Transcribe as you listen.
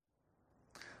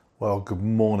Well, good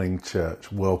morning,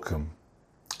 church. Welcome.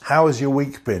 How has your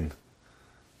week been?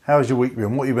 What have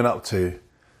you been up to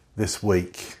this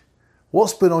week?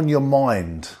 What's been on your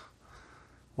mind?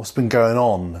 What's been going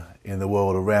on in the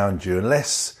world around you?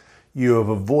 Unless you have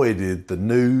avoided the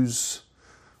news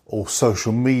or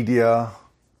social media,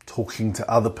 talking to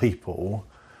other people,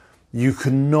 you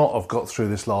could not have got through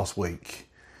this last week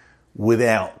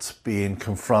without being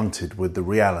confronted with the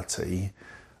reality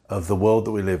of the world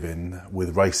that we live in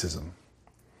with racism.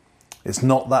 It's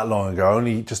not that long ago,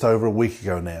 only just over a week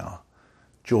ago now,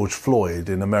 George Floyd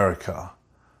in America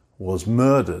was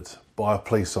murdered by a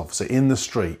police officer in the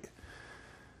street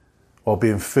while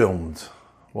being filmed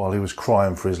while he was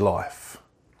crying for his life.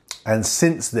 And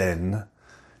since then,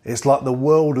 it's like the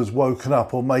world has woken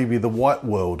up, or maybe the white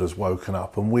world has woken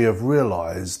up, and we have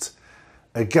realised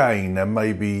again, and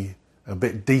maybe a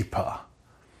bit deeper,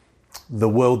 the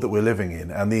world that we're living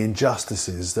in and the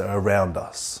injustices that are around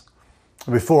us.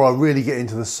 Before I really get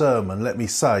into the sermon, let me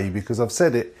say, because I've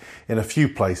said it in a few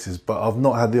places, but I've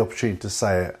not had the opportunity to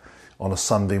say it on a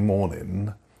Sunday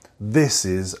morning, this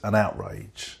is an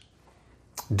outrage.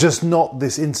 Just not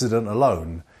this incident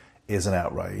alone is an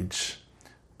outrage,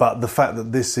 but the fact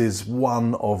that this is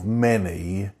one of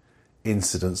many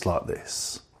incidents like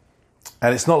this.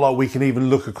 And it's not like we can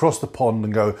even look across the pond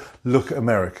and go, look at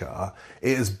America.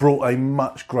 It has brought a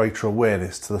much greater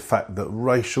awareness to the fact that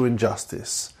racial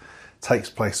injustice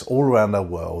takes place all around our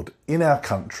world, in our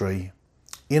country,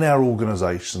 in our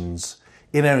organisations,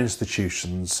 in our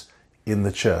institutions, in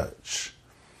the church.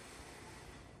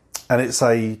 And it's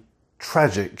a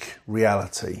tragic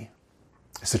reality.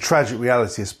 It's a tragic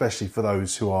reality, especially for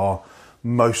those who are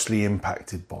mostly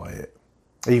impacted by it.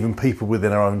 Even people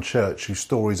within our own church whose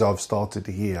stories I've started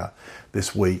to hear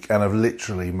this week and have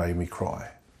literally made me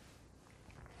cry.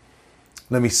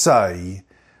 Let me say,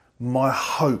 my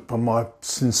hope and my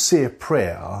sincere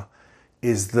prayer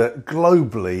is that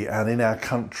globally and in our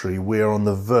country we are on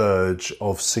the verge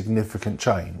of significant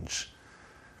change,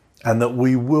 and that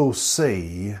we will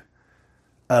see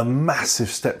a massive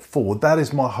step forward. That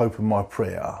is my hope and my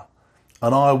prayer,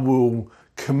 and I will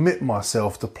commit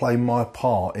myself to play my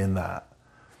part in that.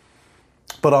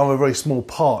 But I'm a very small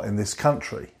part in this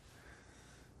country.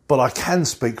 But I can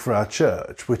speak for our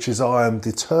church, which is I am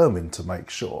determined to make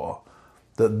sure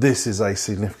that this is a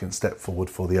significant step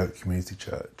forward for the Oak Community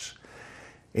Church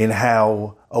in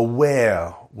how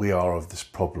aware we are of this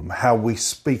problem, how we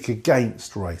speak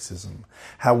against racism,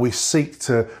 how we seek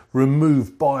to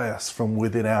remove bias from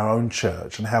within our own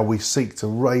church, and how we seek to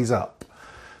raise up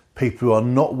people who are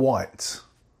not white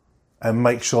and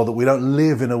make sure that we don't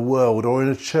live in a world or in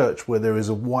a church where there is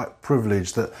a white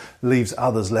privilege that leaves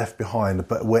others left behind,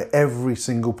 but where every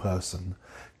single person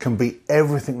can be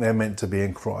everything they're meant to be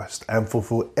in Christ and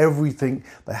fulfill everything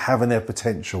they have in their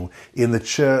potential in the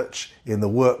church, in the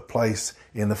workplace,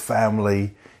 in the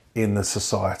family, in the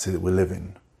society that we live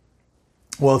in.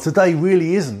 Well, today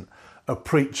really isn't a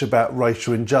preach about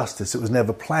racial injustice. It was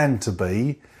never planned to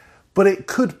be, but it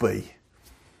could be.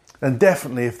 And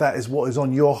definitely if that is what is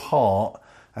on your heart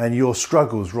and your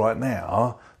struggles right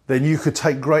now, then you could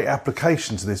take great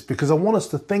application to this, because I want us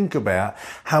to think about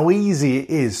how easy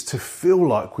it is to feel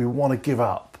like we want to give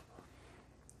up.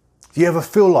 Do you ever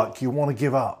feel like you want to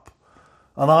give up?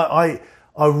 And I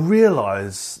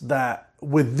realise that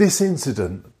with this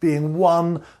incident being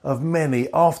one of many,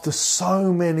 after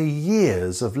so many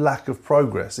years of lack of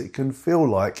progress, it can feel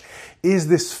like, is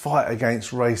this fight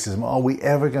against racism, are we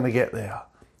ever going to get there?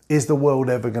 Is the world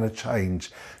ever going to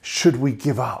change? Should we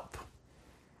give up?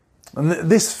 And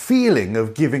this feeling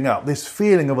of giving up, this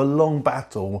feeling of a long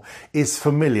battle is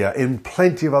familiar in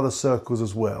plenty of other circles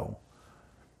as well.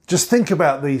 Just think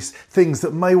about these things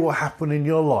that may well happen in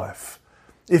your life.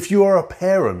 If you are a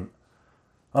parent,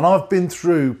 and I've been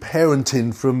through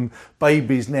parenting from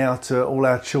babies now to all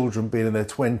our children being in their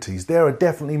 20s, there are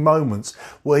definitely moments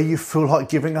where you feel like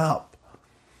giving up.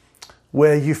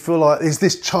 Where you feel like, is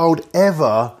this child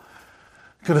ever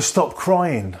going to stop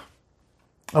crying?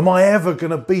 Am I ever going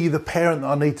to be the parent that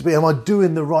I need to be? Am I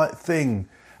doing the right thing?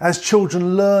 As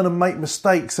children learn and make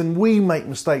mistakes, and we make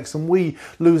mistakes and we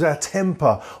lose our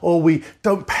temper, or we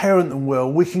don't parent them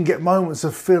well, we can get moments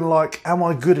of feeling like, am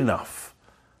I good enough?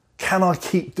 Can I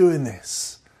keep doing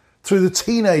this? Through the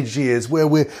teenage years where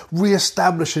we're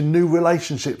re-establishing new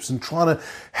relationships and trying to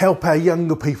help our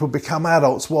younger people become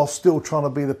adults while still trying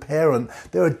to be the parent,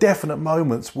 there are definite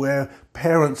moments where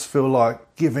parents feel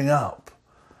like giving up.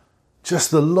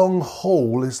 Just the long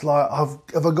haul is like, have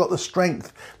I got the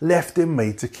strength left in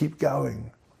me to keep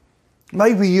going?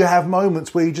 Maybe you have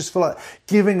moments where you just feel like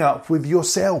giving up with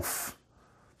yourself.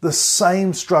 The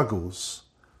same struggles,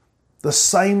 The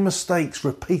same mistakes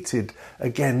repeated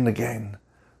again and again.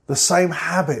 The same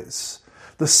habits.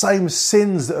 The same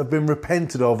sins that have been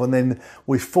repented of, and then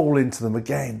we fall into them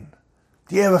again.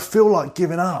 Do you ever feel like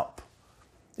giving up?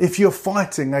 If you're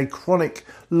fighting a chronic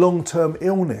long-term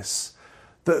illness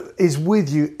that is with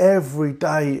you every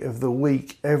day of the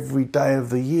week, every day of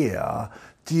the year,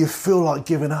 do you feel like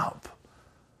giving up?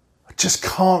 I just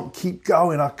can't keep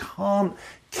going. I can't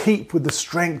keep with the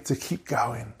strength to keep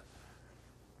going.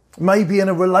 Maybe in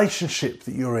a relationship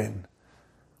that you're in,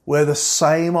 where the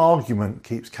same argument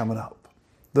keeps coming up,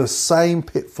 the same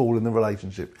pitfall in the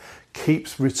relationship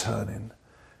keeps returning.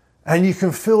 And you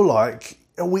can feel like,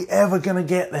 are we ever going to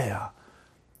get there?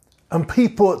 And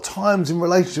people at times in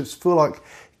relationships feel like,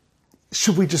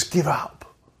 should we just give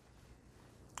up?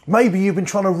 Maybe you've been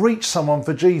trying to reach someone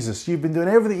for Jesus. You've been doing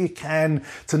everything you can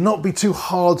to not be too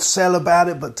hard sell about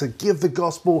it, but to give the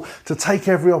gospel, to take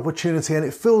every opportunity, and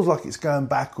it feels like it's going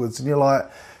backwards. And you're like,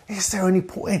 is there any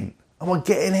point? Am I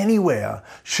getting anywhere?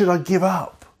 Should I give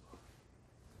up?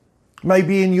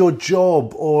 Maybe in your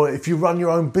job, or if you run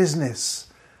your own business,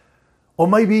 or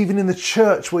maybe even in the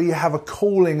church where you have a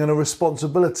calling and a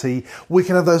responsibility, we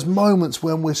can have those moments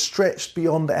when we're stretched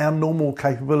beyond our normal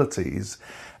capabilities,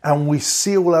 and we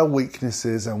see all our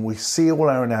weaknesses and we see all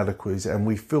our inadequacies, and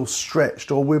we feel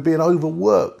stretched, or we're being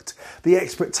overworked. The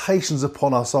expectations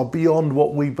upon us are beyond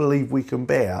what we believe we can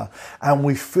bear, and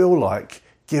we feel like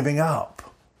giving up.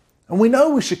 And we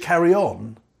know we should carry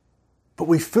on, but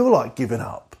we feel like giving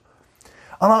up.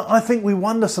 And I think we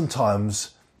wonder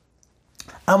sometimes,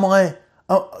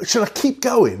 should I keep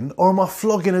going, or am I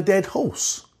flogging a dead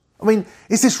horse? I mean,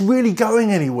 is this really going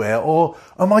anywhere, or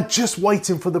am I just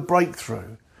waiting for the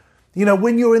breakthrough? You know,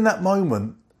 when you're in that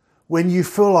moment, when you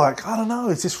feel like, I don't know,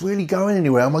 is this really going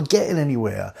anywhere? Am I getting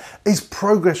anywhere? Is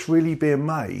progress really being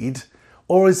made,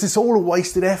 or is this all a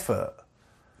wasted effort?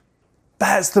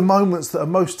 That's the moments that are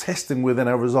most testing within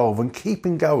our resolve, and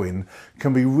keeping going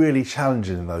can be really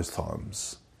challenging in those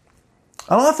times.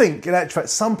 And I think, in actual fact,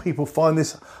 some people find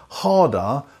this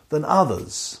harder than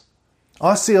others.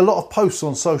 I see a lot of posts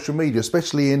on social media,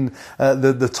 especially in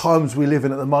the times we live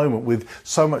in at the moment with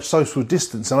so much social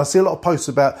distance. And I see a lot of posts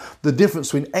about the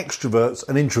difference between extroverts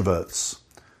and introverts.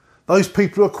 Those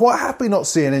people who are quite happy not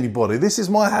seeing anybody. This is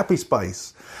my happy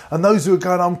space. And those who are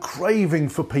going, I'm craving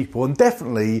for people. And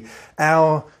definitely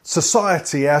our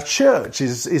society, our church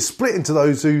is split into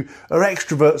those who are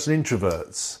extroverts and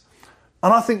introverts.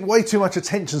 And I think way too much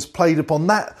attention's played upon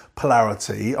that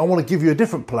polarity. I want to give you a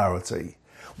different polarity.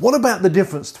 What about the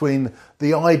difference between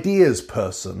the ideas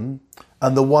person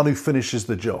and the one who finishes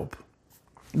the job?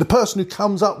 The person who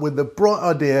comes up with the bright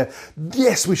idea,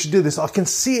 yes, we should do this, I can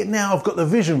see it now, I've got the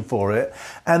vision for it,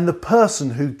 and the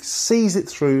person who sees it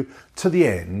through to the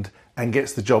end and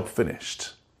gets the job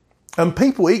finished. And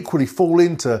people equally fall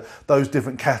into those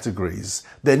different categories.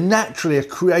 They're naturally a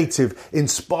creative,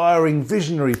 inspiring,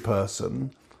 visionary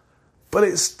person, but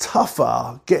it's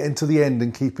tougher getting to the end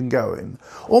and keeping going.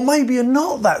 Or maybe you're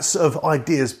not that sort of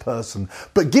ideas person,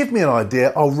 but give me an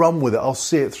idea, I'll run with it, I'll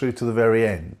see it through to the very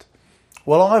end.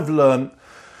 Well, I've learned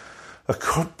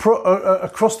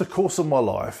across the course of my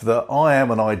life that I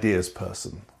am an ideas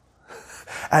person.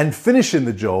 And finishing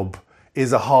the job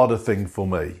is a harder thing for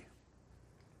me.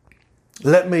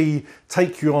 Let me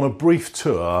take you on a brief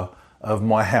tour of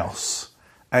my house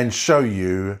and show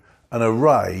you an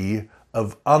array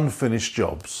of unfinished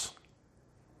jobs.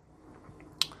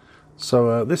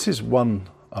 So this is one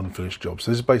unfinished job.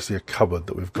 So this is basically a cupboard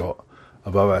that we've got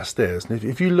above our stairs. And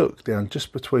if you look down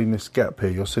just between this gap here,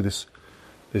 you'll see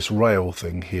this rail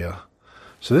thing here.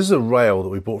 So this is a rail that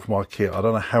we bought from IKEA, I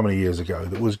don't know how many years ago,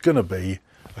 that was going to be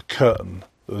a curtain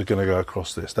that was going to go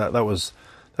across this. That was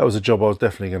a job I was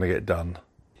definitely going to get done.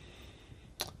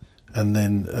 And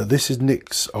then this is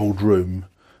Nick's old room.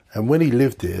 And when he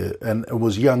lived here and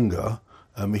was younger,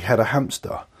 he had a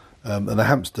hamster. And the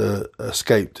hamster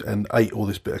escaped and ate all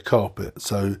this bit of carpet.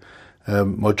 So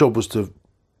my job was to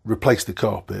replace the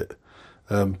carpet.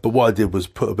 But what I did was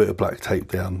put a bit of black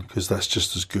tape down, because that's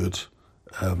just as good.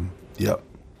 Yep.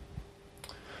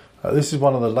 This is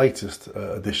one of the latest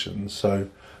additions. So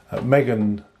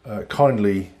Megan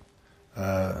kindly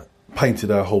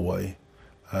painted our hallway.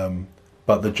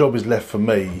 But the job is left for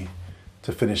me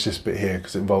to finish this bit here,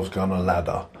 because it involves going on a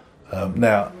ladder.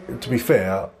 Now, to be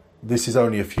fair, this is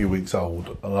only a few weeks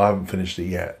old and I haven't finished it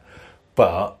yet.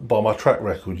 But by my track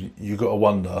record, you've got to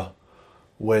wonder,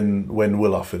 when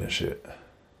will I finish it?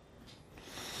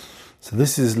 So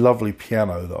this is lovely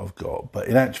piano that I've got, but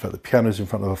in actual fact, the piano's in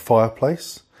front of a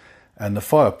fireplace. And the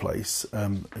fireplace,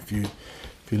 if you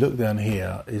look down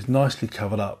here, is nicely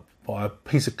covered up by a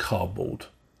piece of cardboard.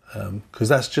 because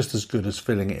that's just as good as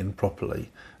filling it in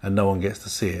properly and no one gets to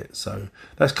see it. So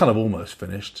that's kind of almost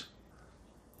finished.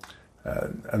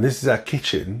 And this is our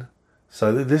kitchen.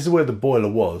 So this is where the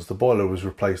boiler was. The boiler was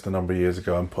replaced a number of years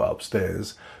ago and put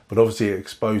upstairs, but obviously it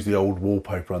exposed the old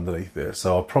wallpaper underneath there.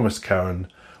 So I promised Karen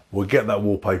we'll get that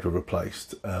wallpaper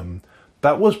replaced.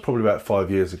 That was probably about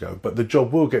 5 years ago, but the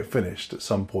job will get finished at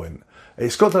some point.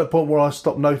 It's got to that point where I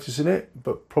stopped noticing it,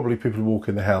 but probably people who walk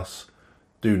in the house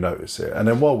do notice it. And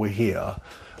then while we're here,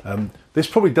 this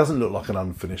probably doesn't look like an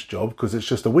unfinished job because it's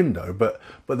just a window, but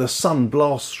the sun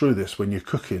blasts through this when you're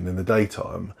cooking in the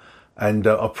daytime. And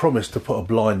I promised to put a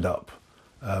blind up.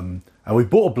 And we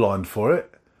bought a blind for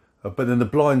it, but then the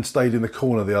blind stayed in the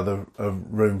corner of the other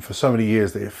room for so many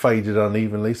years that it faded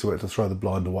unevenly, so we had to throw the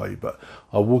blind away. But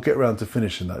I will get around to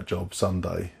finishing that job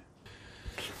someday.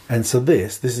 And so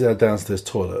this is our downstairs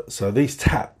toilet. So these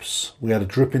taps, we had a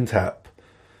dripping tap,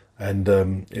 and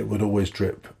it would always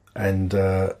drip. And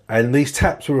these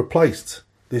taps were replaced.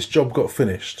 This job got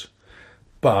finished.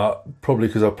 But probably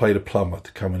because I paid a plumber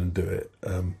to come in and do it.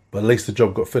 But at least the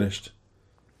job got finished.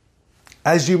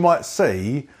 As you might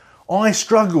see, I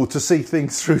struggle to see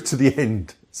things through to the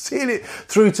end. Seeing it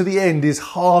through to the end is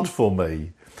hard for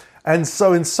me. And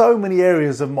so in so many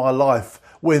areas of my life,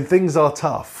 when things are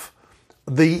tough,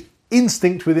 the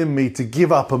instinct within me to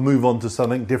give up and move on to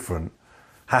something different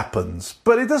happens.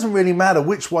 But it doesn't really matter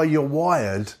which way you're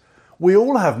wired. We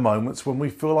all have moments when we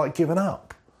feel like giving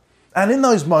up. And in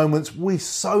those moments, we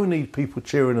so need people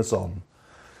cheering us on.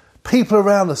 People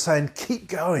around us saying, keep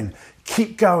going,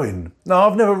 keep going. Now,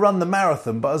 I've never run the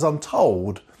marathon, but as I'm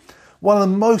told, one of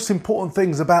the most important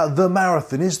things about the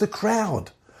marathon is the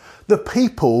crowd. The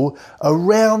people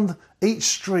around each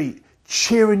street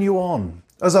cheering you on.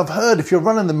 As I've heard, if you're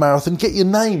running the marathon, get your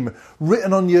name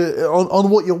written on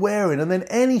what you're wearing, and then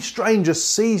any stranger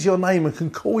sees your name and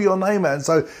can call your name out and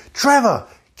say, Trevor,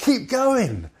 keep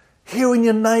going. Hearing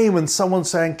your name and someone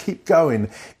saying keep going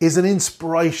is an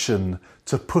inspiration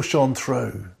to push on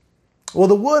through. Well,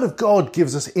 the Word of God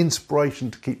gives us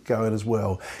inspiration to keep going as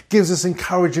well, gives us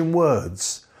encouraging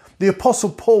words. The Apostle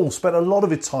Paul spent a lot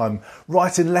of his time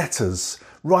writing letters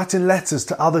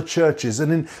to other churches.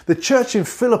 And in the church in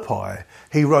Philippi,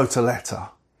 he wrote a letter.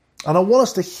 And I want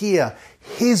us to hear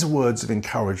his words of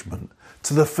encouragement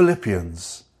to the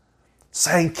Philippians,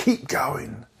 saying keep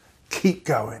going, keep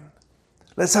going.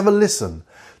 Let's have a listen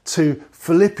to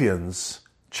Philippians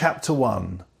chapter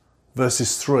 1,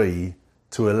 verses 3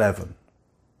 to 11.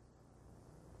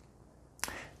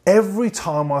 Every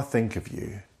time I think of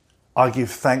you, I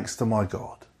give thanks to my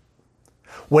God.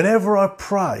 Whenever I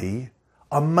pray,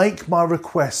 I make my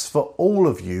requests for all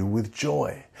of you with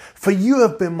joy, for you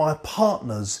have been my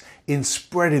partners in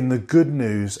spreading the good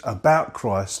news about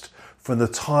Christ from the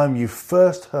time you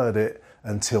first heard it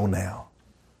until now.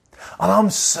 And I'm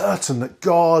certain that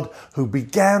God, who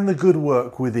began the good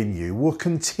work within you, will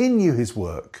continue his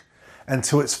work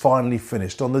until it's finally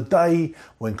finished on the day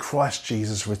when Christ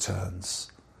Jesus returns.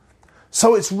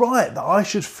 So it's right that I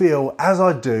should feel as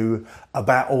I do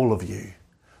about all of you,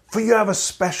 for you have a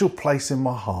special place in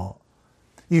my heart.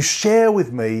 You share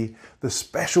with me the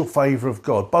special favour of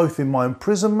God, both in my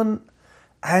imprisonment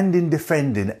and in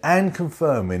defending and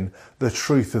confirming the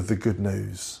truth of the good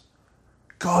news.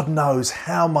 God knows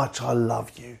how much I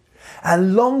love you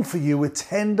and long for you with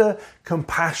tender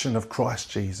compassion of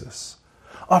Christ Jesus.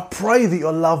 I pray that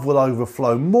your love will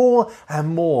overflow more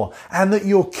and more, and that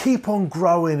you'll keep on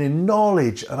growing in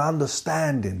knowledge and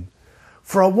understanding.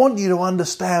 For I want you to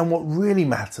understand what really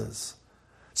matters,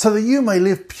 so that you may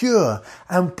live pure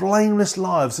and blameless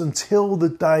lives until the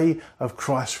day of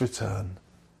Christ's return.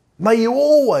 May you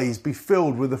always be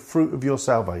filled with the fruit of your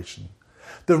salvation,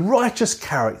 the righteous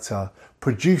character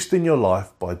produced in your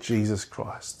life by Jesus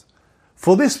Christ.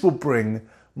 For this will bring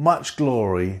much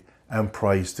glory and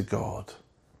praise to God.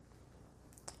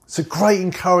 It's a great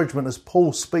encouragement as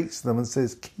Paul speaks to them and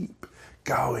says, keep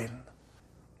going.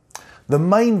 The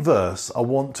main verse I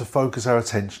want to focus our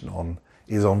attention on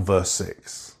is on verse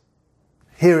 6.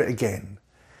 Hear it again.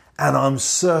 And I'm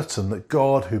certain that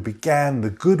God, who began the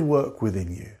good work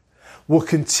within you, will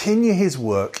continue his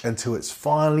work until it's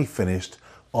finally finished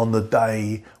on the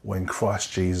day when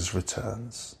Christ Jesus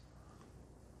returns.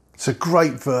 It's a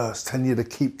great verse telling you to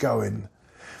keep going.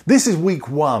 This is week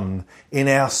 1 in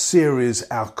our series,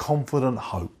 Our Confident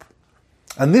Hope.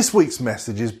 And this week's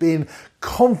message is being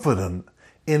confident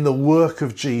in the work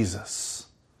of Jesus.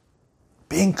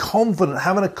 Being confident,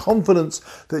 having a confidence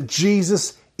that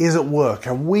Jesus is at work,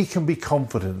 and we can be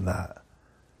confident in that.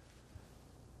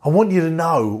 I want you to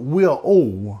know we are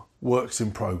all works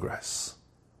in progress.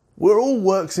 We're all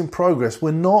works in progress.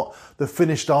 We're not the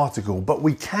finished article, but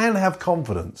we can have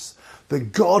confidence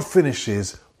that God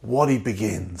finishes what he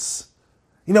begins.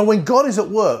 You know, when God is at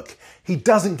work, he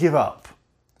doesn't give up.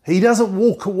 He doesn't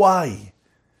walk away.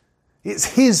 It's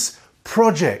his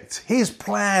project, his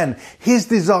plan, his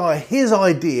desire, his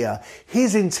idea,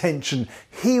 his intention.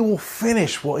 He will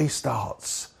finish what he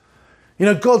starts. You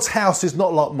know, God's house is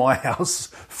not like my house,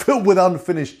 filled with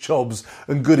unfinished jobs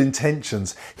and good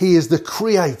intentions. He is the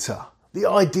creator, the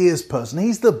ideas person.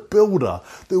 He's the builder,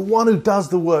 the one who does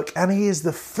the work, and he is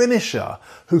the finisher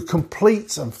who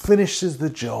completes and finishes the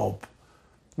job.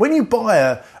 When you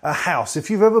buy a house,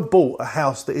 if you've ever bought a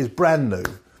house that is brand new,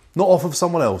 not off of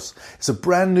someone else, it's a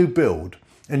brand new build,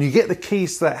 and you get the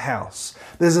keys to that house,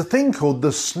 there's a thing called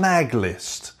the snag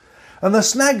list. And the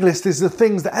snag list is the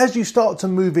things that as you start to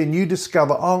move in, you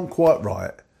discover aren't quite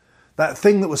right. That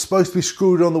thing that was supposed to be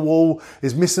screwed on the wall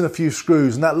is missing a few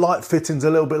screws, and that light fitting's a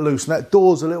little bit loose, and that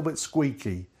door's a little bit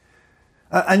squeaky.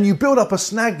 And you build up a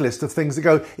snag list of things that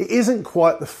go, it isn't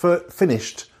quite the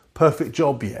finished, perfect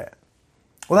job yet.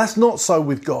 Well, that's not so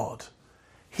with God.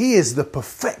 He is the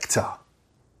perfecter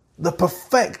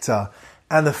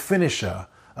and the finisher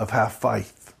of our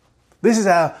faith. This is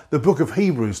how the book of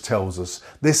Hebrews tells us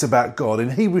this about God. In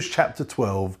Hebrews chapter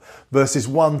 12, verses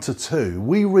 1 to 2,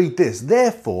 we read this: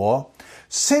 "Therefore,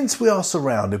 since we are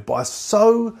surrounded by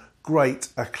so great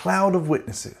a cloud of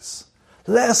witnesses,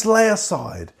 let us lay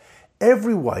aside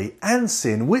every weight and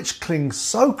sin which clings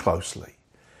so closely,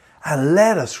 and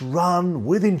let us run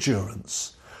with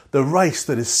endurance the race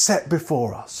that is set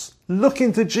before us.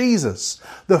 Looking to Jesus,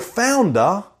 the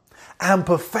founder and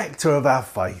perfecter of our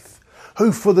faith,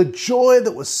 who for the joy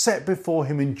that was set before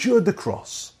him endured the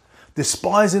cross,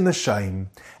 despising the shame,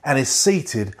 and is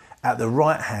seated at the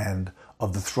right hand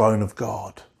of the throne of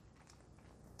God."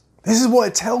 This is what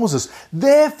it tells us.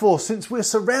 Therefore, since we're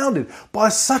surrounded by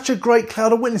such a great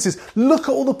cloud of witnesses, look at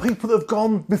all the people that have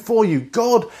gone before you.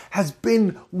 God has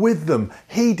been with them.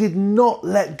 He did not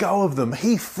let go of them.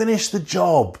 He finished the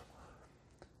job.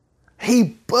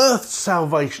 He birthed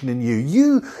salvation in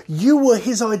you. You were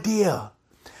his idea.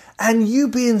 And you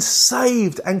being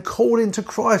saved and called into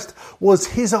Christ was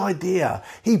his idea.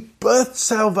 He birthed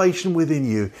salvation within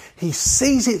you. He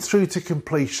sees it through to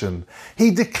completion.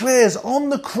 He declares on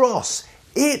the cross,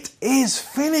 it is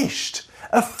finished.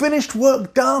 A finished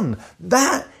work done.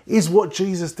 That is what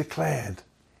Jesus declared.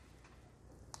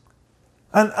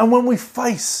 And when we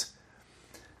face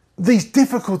these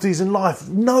difficulties in life,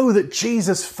 know that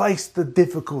Jesus faced the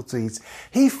difficulties.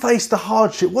 He faced the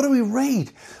hardship. What do we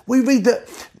read? We read that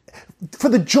for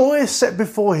the joy set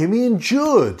before him, he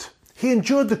endured. He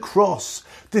endured the cross,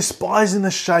 despising the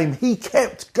shame. He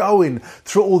kept going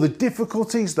through all the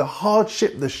difficulties, the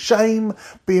hardship, the shame,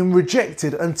 being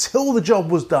rejected until the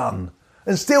job was done.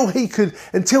 Until he could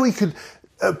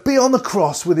be on the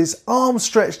cross with his arms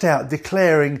stretched out,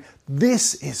 declaring,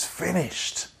 "This is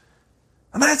finished."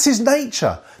 And that's his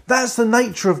nature. That's the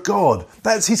nature of God.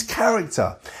 That's his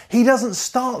character. He doesn't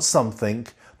start something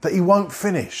that he won't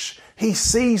finish. He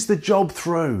sees the job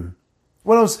through.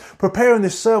 When I was preparing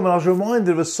this sermon, I was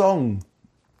reminded of a song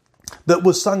that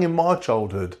was sung in my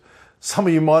childhood. Some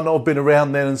of you might not have been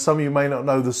around then, and some of you may not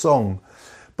know the song.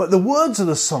 But the words of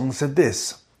the song said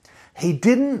this: "He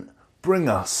didn't bring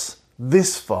us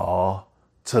this far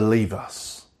to leave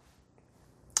us.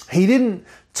 He didn't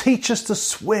teach us to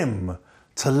swim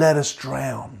to let us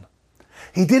drown.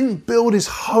 He didn't build his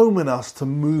home in us to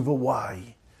move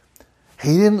away.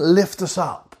 He didn't lift us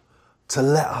up to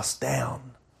let us down."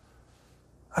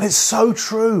 And it's so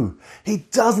true. He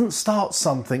doesn't start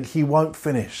something he won't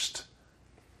finish.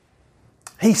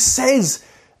 He says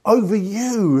over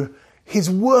you his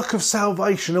work of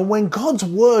salvation. And when God's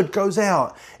word goes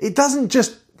out, it doesn't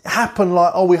just happen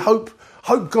like, we hope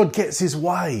God gets his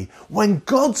way. When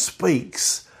God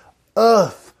speaks,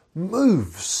 earth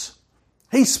moves.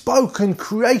 He spoke and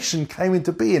creation came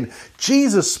into being.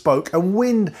 Jesus spoke and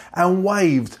wind and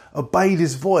wave obeyed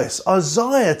his voice.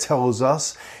 Isaiah tells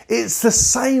us, "It's the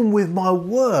same with my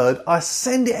word. I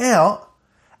send it out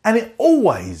and it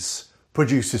always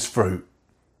produces fruit."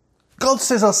 God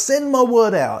says, "I send my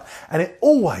word out and it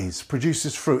always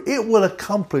produces fruit. It will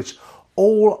accomplish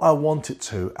all I want it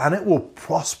to, and it will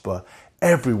prosper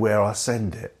everywhere I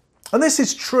send it." And this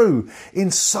is true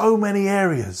in so many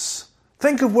areas.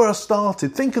 Think of where I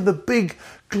started. Think of the big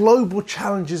global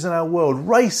challenges in our world: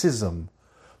 racism,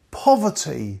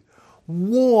 poverty,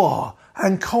 war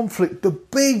and conflict. The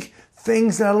big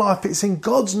things in our life. It's in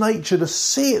God's nature to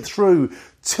see it through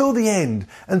till the end,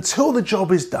 until the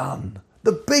job is done.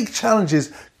 The big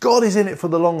challenges, God is in it for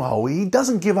the long haul. He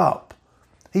doesn't give up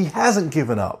He hasn't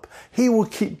given up. He will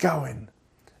keep going.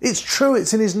 It's true,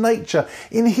 it's in his nature,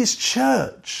 in his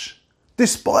church.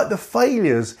 Despite the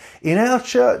failures in our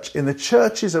church, in the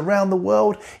churches around the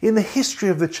world, in the history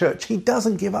of the church, he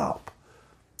doesn't give up.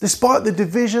 Despite the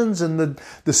divisions and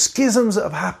the schisms that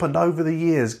have happened over the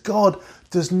years, God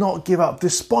does not give up.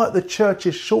 Despite the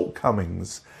church's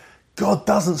shortcomings, God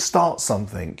doesn't start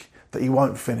something that he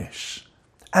won't finish.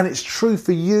 And it's true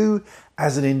for you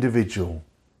as an individual.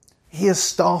 He has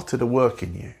started a work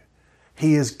in you.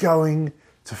 He is going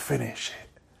to finish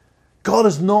it. God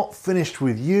is not finished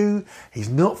with you. He's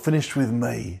not finished with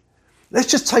me.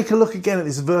 Let's just take a look again at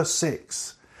this verse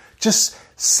 6. Just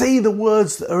see the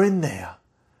words that are in there.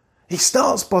 He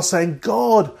starts by saying,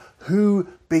 God who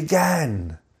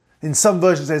began. In some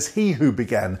versions it says, he who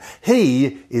began.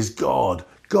 He is God.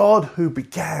 God who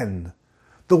began.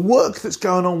 The work that's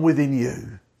going on within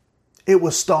you, it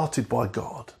was started by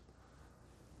God.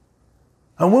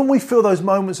 And when we feel those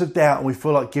moments of doubt and we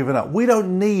feel like giving up, we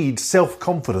don't need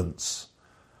self-confidence.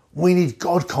 We need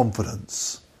God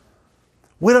confidence.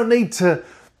 We don't need to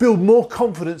build more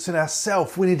confidence in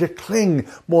ourselves. We need to cling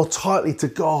more tightly to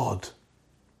God.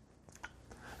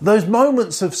 Those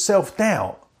moments of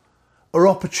self-doubt are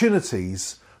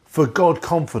opportunities for God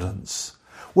confidence.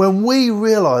 When we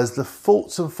realise the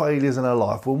faults and failures in our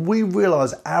life, when we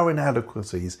realise our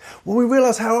inadequacies, when we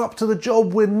realise how up to the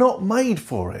job we're not made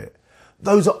for it,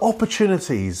 those are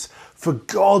opportunities for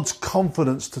God's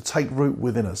confidence to take root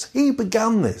within us. He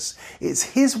began this. It's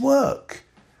his work.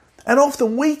 And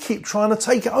often we keep trying to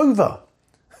take it over.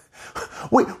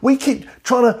 We keep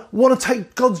trying to want to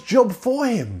take God's job for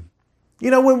him.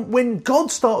 You know, when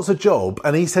God starts a job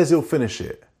and he says he'll finish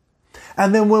it,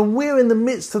 and then when we're in the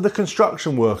midst of the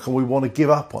construction work and we want to give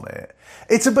up on it,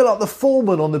 it's a bit like the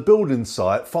foreman on the building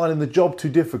site finding the job too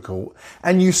difficult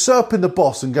and usurping the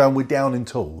boss and going, we're down in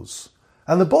tools.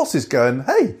 And the boss is going,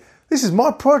 hey, this is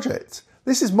my project.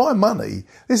 This is my money.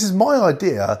 This is my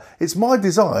idea. It's my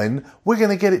design. We're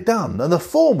going to get it done. And the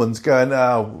foreman's going,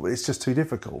 oh, it's just too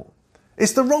difficult.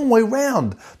 It's the wrong way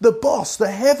round. The boss,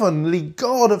 the heavenly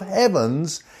God of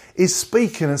heavens, is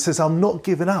speaking and says, I'm not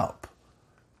giving up.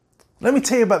 Let me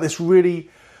tell you about this really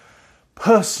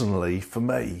personally for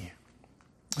me.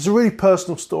 It's a really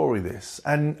personal story, this,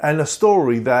 and a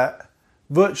story that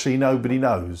virtually nobody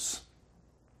knows.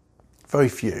 Very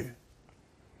few.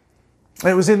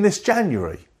 It was in this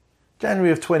January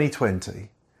of 2020.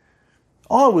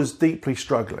 I was deeply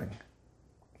struggling.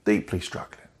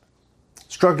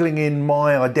 Struggling in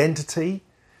my identity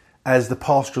as the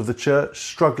pastor of the church,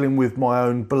 struggling with my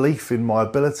own belief in my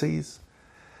abilities,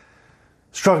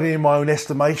 struggling in my own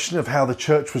estimation of how the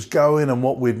church was going and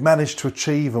what we'd managed to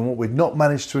achieve and what we'd not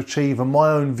managed to achieve, and my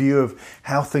own view of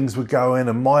how things were going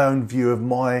and my own view of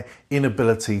my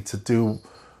inability to do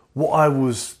what I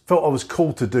felt I was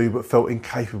called to do but felt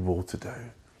incapable to do.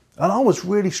 And I was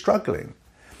really struggling.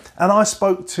 And I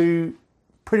spoke to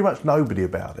pretty much nobody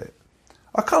about it.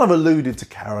 I kind of alluded to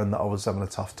Karen that I was having a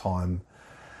tough time,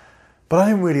 but I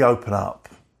didn't really open up.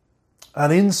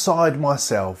 And inside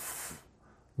myself,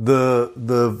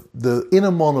 the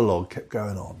inner monologue kept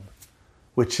going on,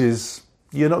 which is,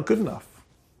 you're not good enough.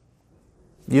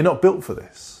 You're not built for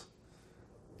this.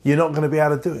 You're not going to be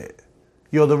able to do it.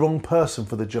 You're the wrong person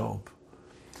for the job.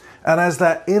 And as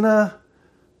that inner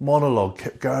monologue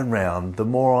kept going round, the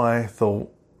more I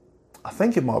thought, I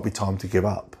think it might be time to give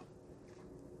up.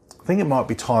 I think it might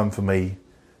be time for me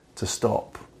to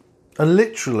stop. And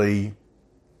literally,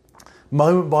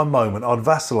 moment by moment, I'd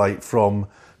vacillate from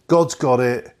God's got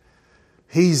it.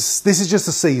 This is just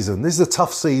a season. This is a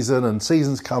tough season and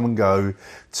seasons come and go,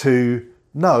 to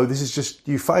no, this is just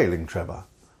you failing, Trevor.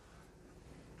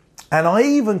 And I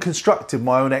even constructed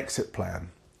my own exit plan.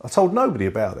 I told nobody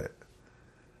about it.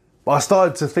 But I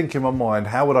started to think in my mind,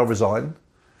 how would I resign?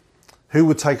 Who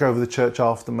would take over the church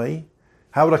after me?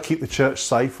 How would I keep the church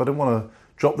safe? I didn't want to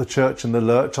drop the church in the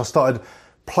lurch. I started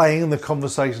playing the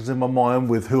conversations in my mind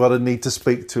with who I'd need to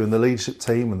speak to in the leadership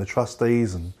team and the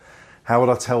trustees, and how would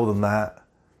I tell them that?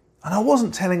 And I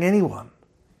wasn't telling anyone.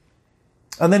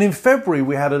 And then in February,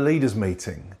 we had a leaders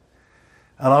meeting.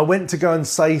 And I went to go and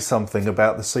say something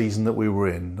about the season that we were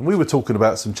in. And we were talking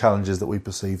about some challenges that we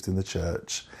perceived in the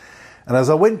church. And as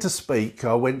I went to speak,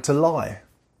 I went to lie.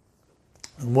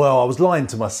 Well, I was lying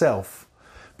to myself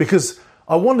because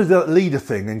I wanted that leader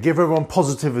thing and give everyone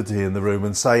positivity in the room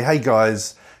and say, hey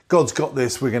guys, God's got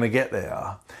this, we're going to get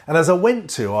there. And as I went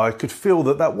to, I could feel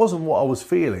that wasn't what I was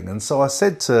feeling. And so I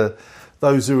said to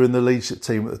those who were in the leadership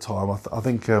team at the time, I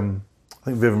think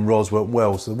Viv and Ros weren't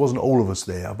well, so there wasn't all of us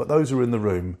there, but those who were in the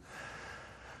room,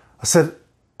 I said,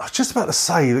 I was just about to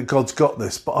say that God's got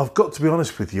this, but I've got to be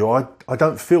honest with you, I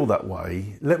don't feel that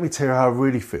way. Let me tell you how I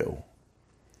really feel.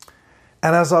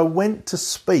 And as I went to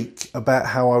speak about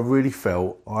how I really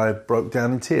felt, I broke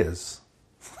down in tears.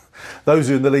 Those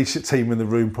who are in the leadership team in the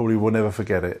room probably will never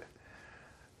forget it.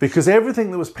 Because everything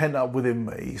that was pent up within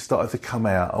me started to come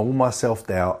out, all my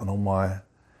self-doubt and all my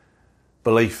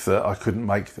belief that I couldn't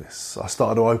make this. I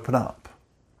started to open up.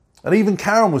 And even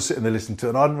Karen was sitting there listening to it,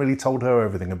 and I hadn't really told her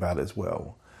everything about it as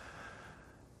well.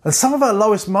 And some of our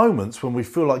lowest moments when we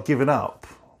feel like giving up,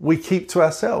 we keep to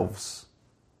ourselves.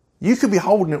 You could be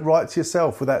holding it right to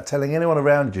yourself without telling anyone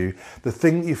around you the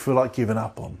thing that you feel like giving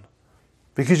up on.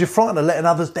 Because you're frightened of letting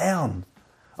others down.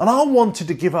 And I wanted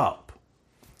to give up.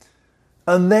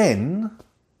 And then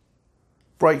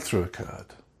breakthrough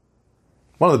occurred.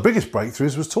 One of the biggest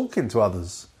breakthroughs was talking to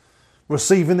others,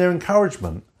 receiving their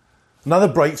encouragement. Another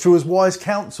breakthrough was wise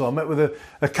counsel. I met with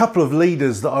a couple of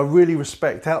leaders that I really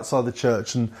respect outside the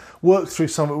church and worked through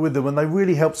something with them, and they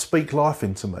really helped speak life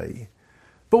into me.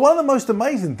 But one of the most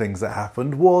amazing things that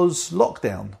happened was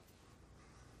lockdown.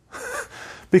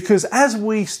 Because as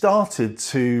we started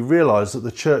to realise that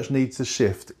the church needs to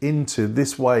shift into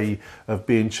this way of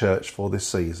being church for this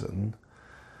season,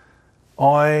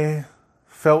 I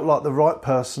felt like the right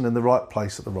person in the right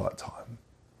place at the right time.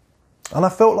 And I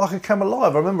felt like I came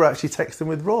alive. I remember actually texting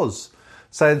with Roz,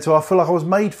 saying to her, I feel like I was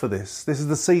made for this. This is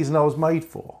the season I was made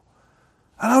for.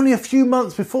 And only a few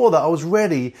months before that, I was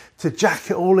ready to jack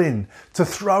it all in, to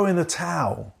throw in the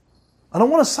towel. And I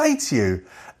want to say to you,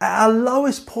 at our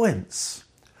lowest points,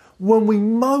 when we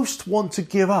most want to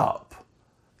give up,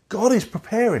 God is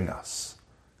preparing us.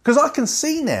 Because I can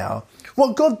see now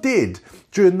what God did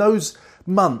during those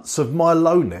months of my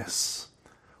lowness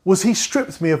was he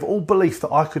stripped me of all belief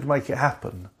that I could make it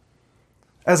happen.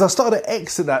 As I started to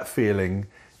exit that feeling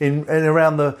in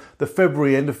around the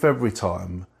end of February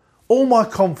time, all my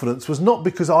confidence was not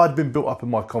because I'd been built up in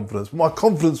my confidence, but my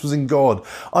confidence was in God.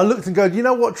 I looked and go, you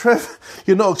know what, Trev?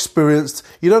 You're not experienced.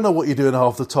 You don't know what you're doing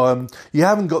half the time. You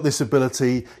haven't got this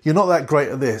ability. You're not that great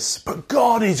at this. But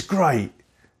God is great.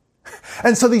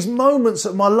 And so these moments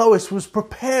at my lowest was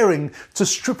preparing to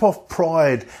strip off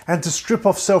pride and to strip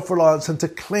off self-reliance and to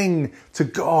cling to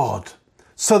God.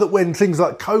 So that when things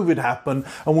like COVID happen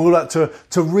and we all had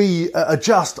to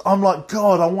readjust, I'm like,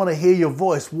 God, I want to hear your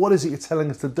voice. What is it you're telling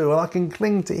us to do? And I can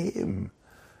cling to him.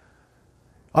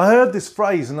 I heard this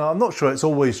phrase, and I'm not sure it's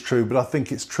always true, but I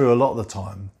think it's true a lot of the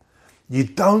time. You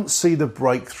don't see the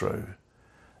breakthrough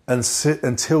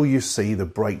until you see the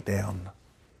breakdown.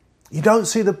 You don't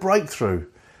see the breakthrough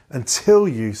until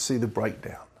you see the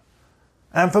breakdown.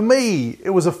 And for me,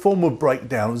 it was a form of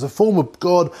breakdown. It was a form of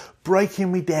God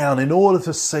breaking me down in order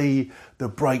to see the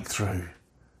breakthrough.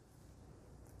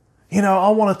 You know, I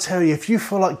want to tell you, if you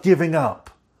feel like giving up,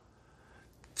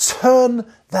 turn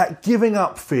that giving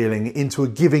up feeling into a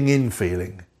giving in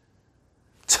feeling.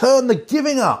 Turn the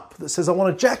giving up that says, I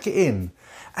want to jack it in,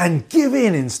 and give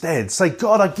in instead. Say,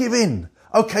 God, I give in.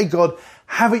 Okay, God,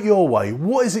 have it your way.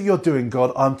 What is it you're doing,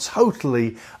 God? I'm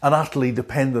totally and utterly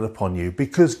dependent upon you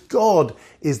because God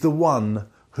is the one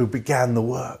who began the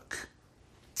work.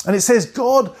 And it says,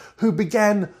 God who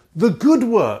began the good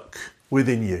work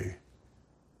within you.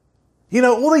 You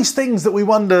know, all these things that we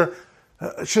wonder,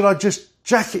 should I just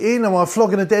jack it in? Am I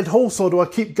flogging a dead horse, or do I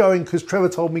keep going because Trevor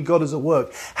told me God is at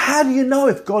work? How do you know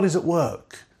if God is at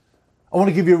work? I want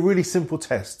to give you a really simple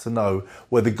test to know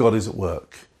whether God is at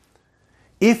work.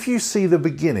 If you see the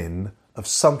beginning of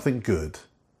something good,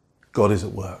 God is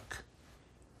at work.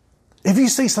 If you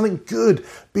see something good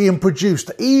being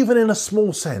produced, even in a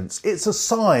small sense, it's a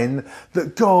sign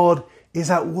that God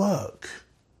is at work.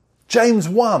 James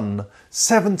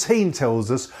 1:17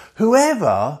 tells us,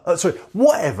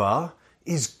 whatever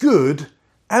is good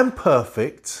and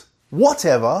perfect,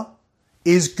 whatever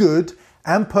is good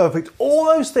and perfect, all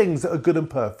those things that are good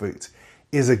and perfect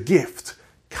is a gift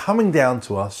coming down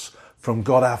to us from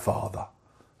God our Father,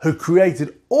 who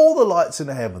created all the lights in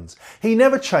the heavens. He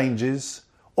never changes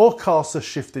or casts a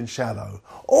shifting shadow.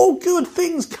 All good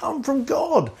things come from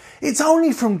God. It's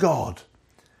only from God.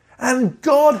 And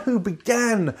God who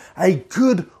began a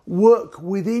good work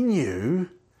within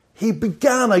you, he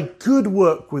began a good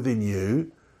work within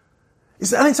you,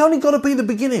 and it's only got to be the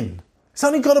beginning. It's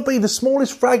only got to be the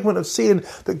smallest fragment of seeing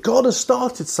that God has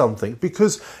started something,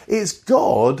 because it's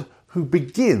God who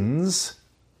begins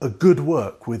a good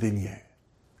work within you.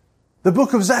 The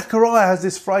book of Zechariah has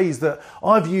this phrase that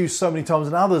I've used so many times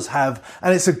and others have,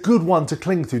 and it's a good one to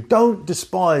cling to. Don't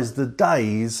despise the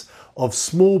days of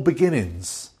small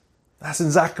beginnings. That's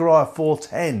in Zechariah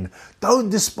 4:10.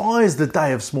 Don't despise the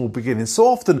day of small beginnings. So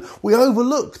often we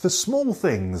overlook the small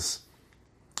things.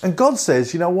 And God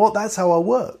says, you know what? That's how I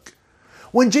work.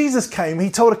 When Jesus came, he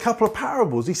told a couple of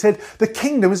parables. He said, the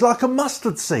kingdom is like a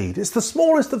mustard seed. It's the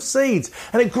smallest of seeds,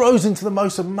 and it grows into the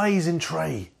most amazing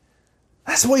tree.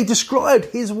 That's what he described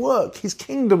his work, his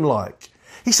kingdom like.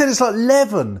 He said it's like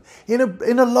leaven in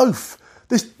a loaf.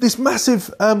 This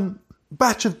massive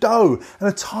batch of dough and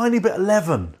a tiny bit of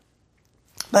leaven.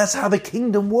 That's how the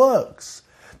kingdom works.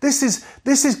 This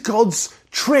is God's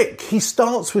trick. He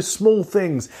starts with small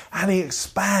things and he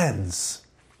expands.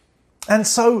 And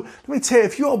so, let me tell you,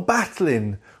 if you're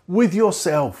battling with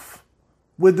yourself,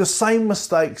 with the same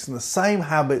mistakes and the same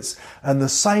habits and the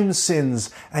same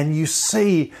sins, and you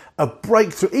see a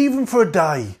breakthrough, even for a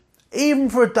day,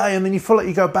 and then you feel like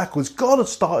you go backwards, God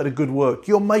has started a good work.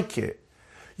 You'll make it.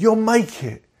 You'll make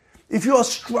it. If you are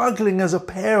struggling as a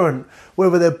parent,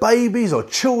 whether they're babies or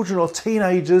children or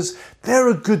teenagers, there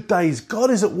are good days.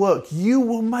 God is at work. You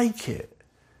will make it.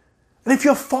 And if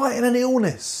you're fighting an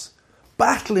illness,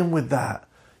 battling with that,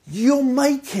 you'll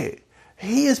make it.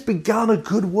 He has begun a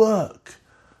good work.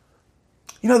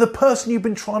 You know, the person you've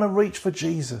been trying to reach for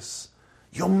Jesus,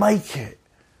 you'll make it.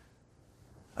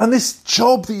 And this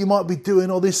job that you might be doing,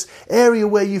 or this area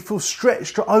where you feel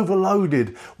stretched or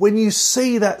overloaded, when you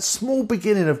see that small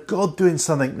beginning of God doing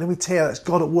something, let me tell you, that's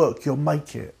God at work, you'll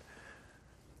make it.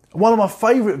 One of my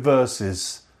favourite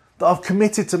verses that I've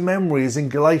committed to memory is in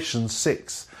Galatians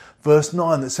 6, verse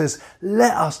 9, that says,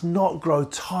 let us not grow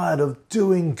tired of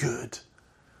doing good,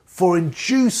 for in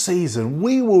due season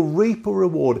we will reap a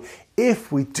reward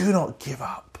if we do not give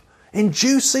up. In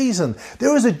due season,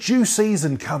 there is a due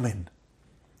season coming.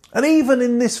 And even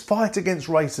in this fight against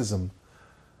racism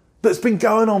that's been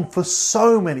going on for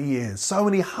so many years, so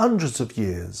many hundreds of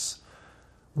years,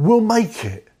 we'll make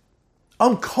it.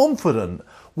 I'm confident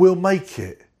we'll make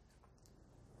it.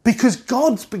 Because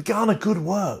God's begun a good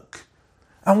work.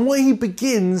 And where he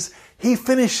begins, he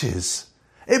finishes.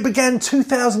 It began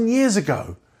 2,000 years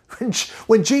ago.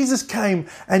 When Jesus came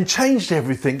and changed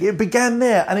everything, it began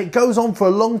there and it goes on for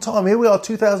a long time. Here we are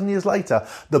 2,000 years later.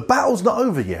 The battle's not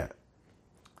over yet.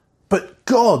 But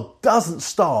God doesn't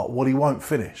start what he won't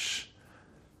finish.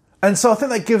 And so I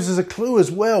think that gives us a clue as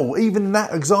well, even in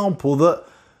that example, that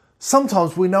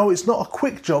sometimes we know it's not a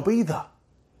quick job either.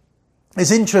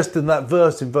 It's interesting that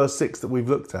verse in verse 6 that we've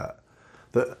looked at,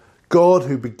 that God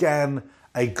who began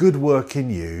a good work in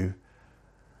you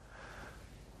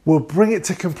will bring it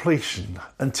to completion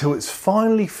until it's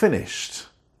finally finished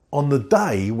on the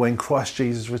day when Christ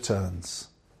Jesus returns.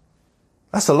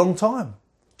 That's a long time.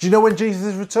 Do you know when Jesus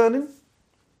is returning?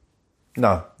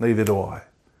 No, neither do I.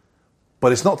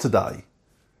 But it's not today.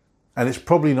 And it's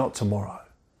probably not tomorrow.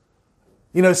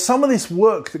 You know, some of this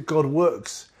work that God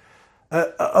works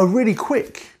are really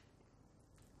quick.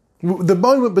 The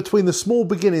moment between the small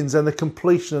beginnings and the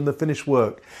completion and the finished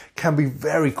work can be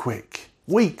very quick.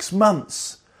 Weeks,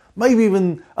 months, maybe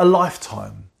even a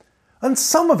lifetime. And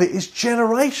some of it is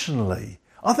generationally.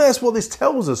 I think that's what this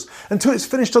tells us. Until it's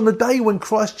finished on the day when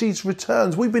Christ Jesus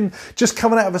returns. We've been just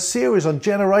coming out of a series on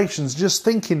generations, just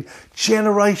thinking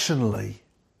generationally.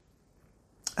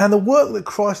 And the work that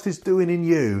Christ is doing in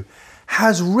you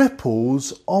has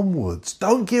ripples onwards.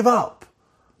 Don't give up.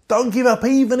 Don't give up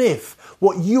even if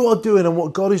what you are doing and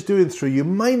what God is doing through you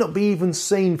may not be even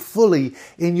seen fully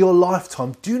in your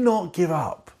lifetime. Do not give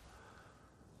up.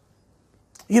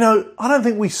 You know, I don't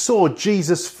think we saw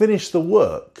Jesus finish the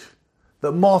work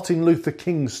that Martin Luther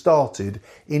King started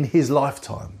in his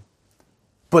lifetime.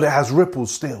 But it has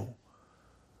ripples still.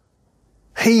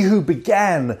 He who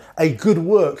began a good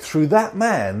work through that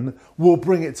man will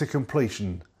bring it to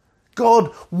completion.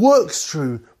 God works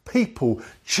through people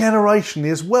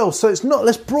generationally as well. So it's not,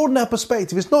 let's broaden our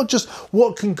perspective. It's not just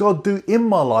what can God do in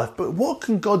my life, but what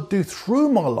can God do through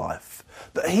my life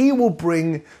that he will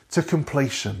bring to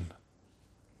completion.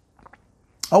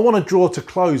 I want to draw to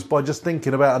close by just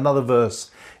thinking about another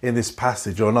verse in this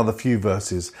passage, or another few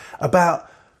verses, about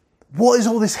what is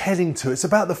all this heading to. It's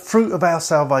about the fruit of our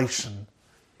salvation.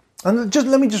 And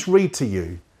let me just read to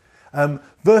you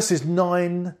verses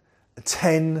 9,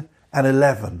 10 and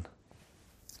 11.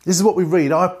 This is what we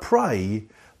read. I pray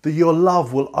that your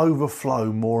love will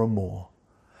overflow more and more,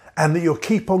 and that you'll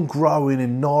keep on growing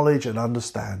in knowledge and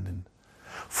understanding.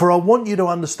 For I want you to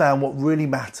understand what really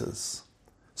matters,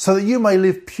 so that you may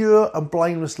live pure and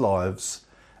blameless lives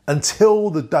until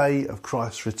the day of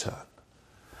Christ's return.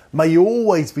 May you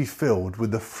always be filled with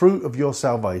the fruit of your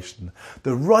salvation,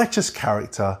 the righteous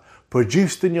character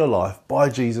produced in your life by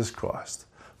Jesus Christ,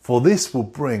 for this will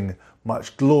bring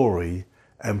much glory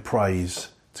and praise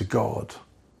to God.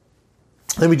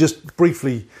 Let me just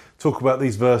briefly talk about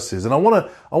these verses. And I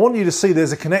want you to see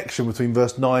there's a connection between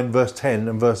verse 9, verse 10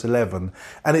 and verse 11.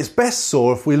 And it's best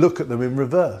saw if we look at them in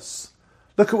reverse.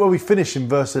 Look at where we finish in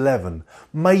verse 11.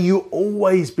 May you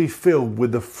always be filled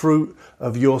with the fruit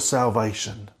of your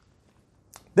salvation.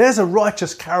 There's a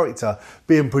righteous character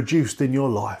being produced in your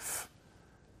life.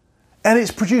 And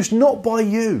it's produced not by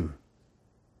you.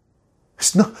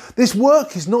 This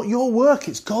work is not your work,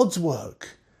 it's God's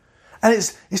work. And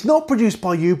it's not produced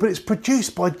by you, but it's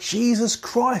produced by Jesus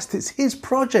Christ. It's his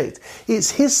project.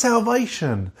 It's his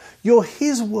salvation. You're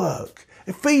his work.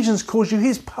 Ephesians calls you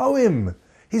his poem,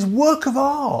 his work of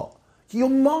art, your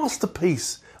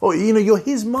masterpiece. Or, you're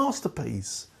his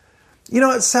masterpiece.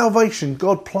 At salvation,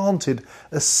 God planted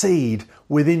a seed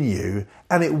within you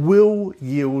and it will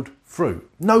yield fruit.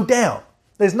 No doubt.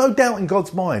 There's no doubt in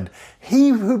God's mind. He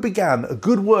who began a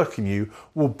good work in you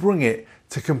will bring it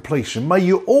to completion. May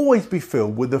you always be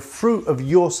filled with the fruit of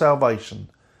your salvation.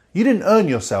 You didn't earn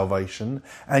your salvation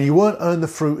and you won't earn the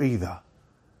fruit either.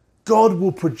 God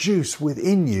will produce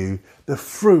within you the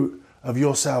fruit of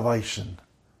your salvation.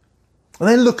 And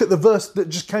then look at the verse that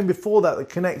just came before that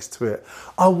connects to it.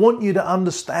 I want you to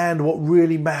understand what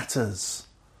really matters.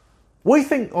 We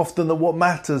think often that what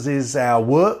matters is our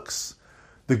works,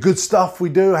 the good stuff we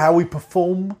do, how we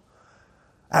perform,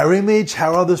 our image,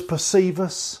 how others perceive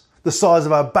us, the size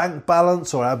of our bank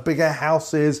balance or how big our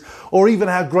house is, or even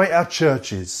how great our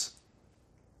church is.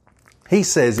 He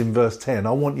says in verse 10,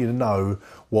 I want you to know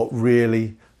what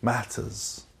really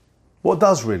matters. What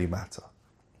does really matter?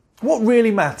 What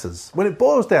really matters? When it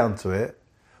boils down to it,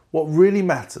 what really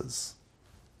matters?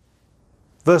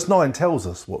 Verse 9 tells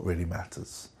us what really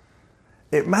matters.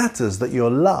 It matters that your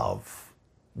love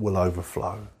will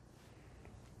overflow.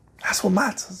 That's what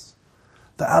matters.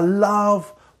 That our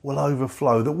love will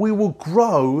overflow. That we will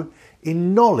grow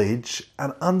in knowledge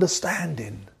and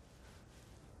understanding.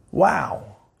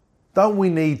 Wow. Don't we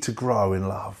need to grow in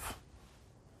love?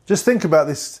 Just think about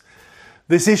this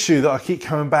issue that I keep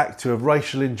coming back to of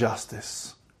racial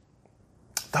injustice.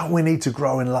 Don't we need to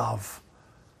grow in love?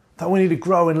 Don't we need to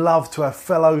grow in love to our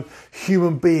fellow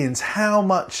human beings? How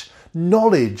much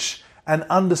knowledge and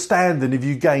understanding have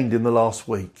you gained in the last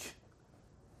week?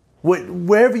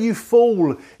 Wherever you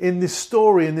fall in this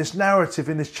story, in this narrative,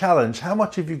 in this challenge, how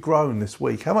much have you grown this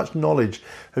week? How much knowledge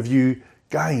have you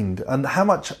gained? And how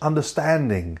much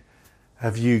understanding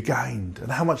have you gained?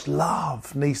 And how much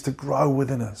love needs to grow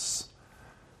within us?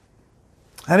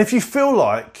 And if you feel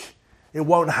like it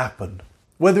won't happen,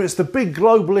 whether it's the big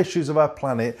global issues of our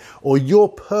planet or your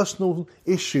personal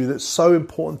issue that's so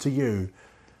important to you,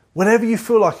 whenever you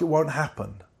feel like it won't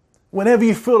happen, whenever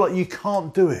you feel like you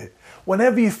can't do it,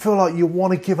 whenever you feel like you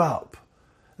want to give up,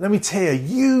 let me tell you,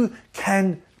 you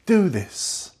can do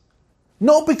this.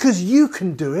 Not because you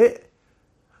can do it,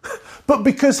 but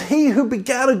because he who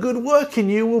began a good work in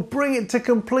you will bring it to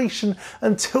completion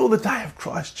until the day of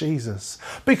Christ Jesus.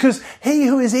 Because he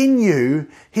who is in you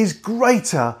is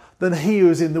greater than he who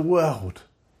is in the world.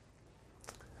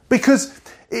 Because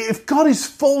if God is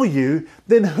for you,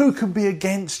 then who can be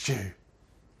against you?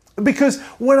 Because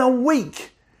when I'm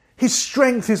weak, his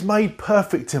strength is made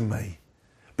perfect in me.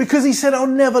 Because he said, I'll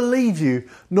never leave you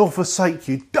nor forsake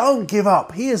you. Don't give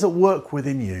up. He is at work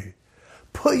within you.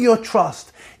 Put your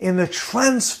trust in the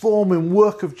transforming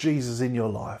work of Jesus in your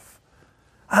life.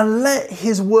 And let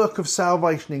his work of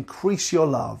salvation increase your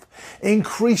love,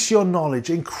 increase your knowledge,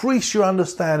 increase your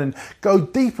understanding. Go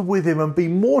deeper with him and be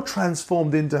more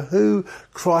transformed into who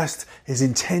Christ has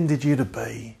intended you to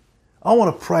be. I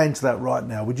want to pray into that right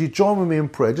now. Would you join with me in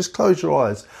prayer? Just close your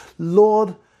eyes.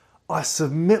 Lord, I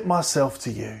submit myself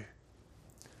to you.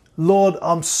 Lord,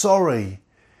 I'm sorry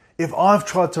if I've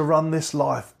tried to run this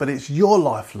life, but it's your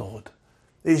life, Lord.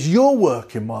 It's your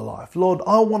work in my life. Lord,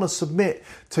 I want to submit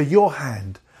to your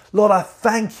hand. Lord, I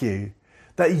thank you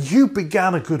that you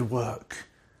began a good work.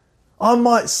 I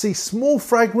might see small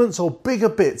fragments or bigger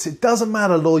bits. It doesn't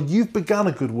matter, Lord. You've begun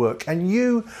a good work and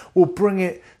you will bring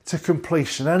it to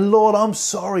completion. And Lord, I'm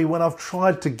sorry when I've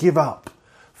tried to give up.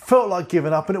 Felt like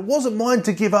giving up, and it wasn't mine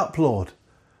to give up, Lord.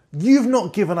 You've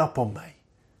not given up on me.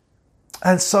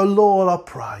 And so, Lord, I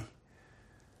pray,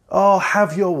 oh,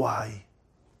 have your way.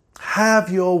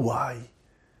 Have your way.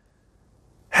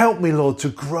 Help me, Lord, to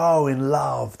grow in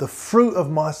love, the fruit of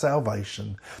my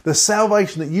salvation, the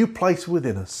salvation that you place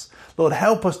within us. Lord,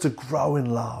 help us to grow in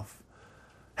love.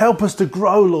 Help us to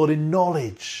grow, Lord, in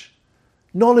knowledge.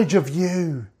 Knowledge of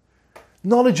you.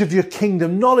 Knowledge of your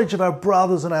kingdom. Knowledge of our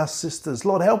brothers and our sisters.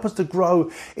 Lord, help us to grow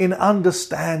in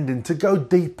understanding, to go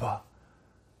deeper.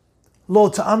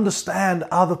 Lord, to understand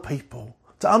other people,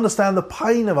 to understand the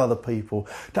pain of other people,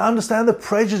 to understand the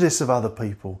prejudice of other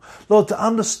people. Lord, to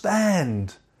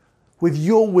understand with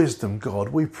your wisdom, God,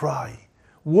 we pray.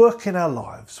 Work in our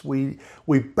lives. We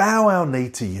bow our knee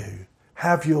to you.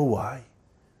 Have your way.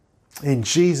 In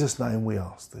Jesus' name we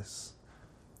ask this.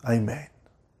 Amen.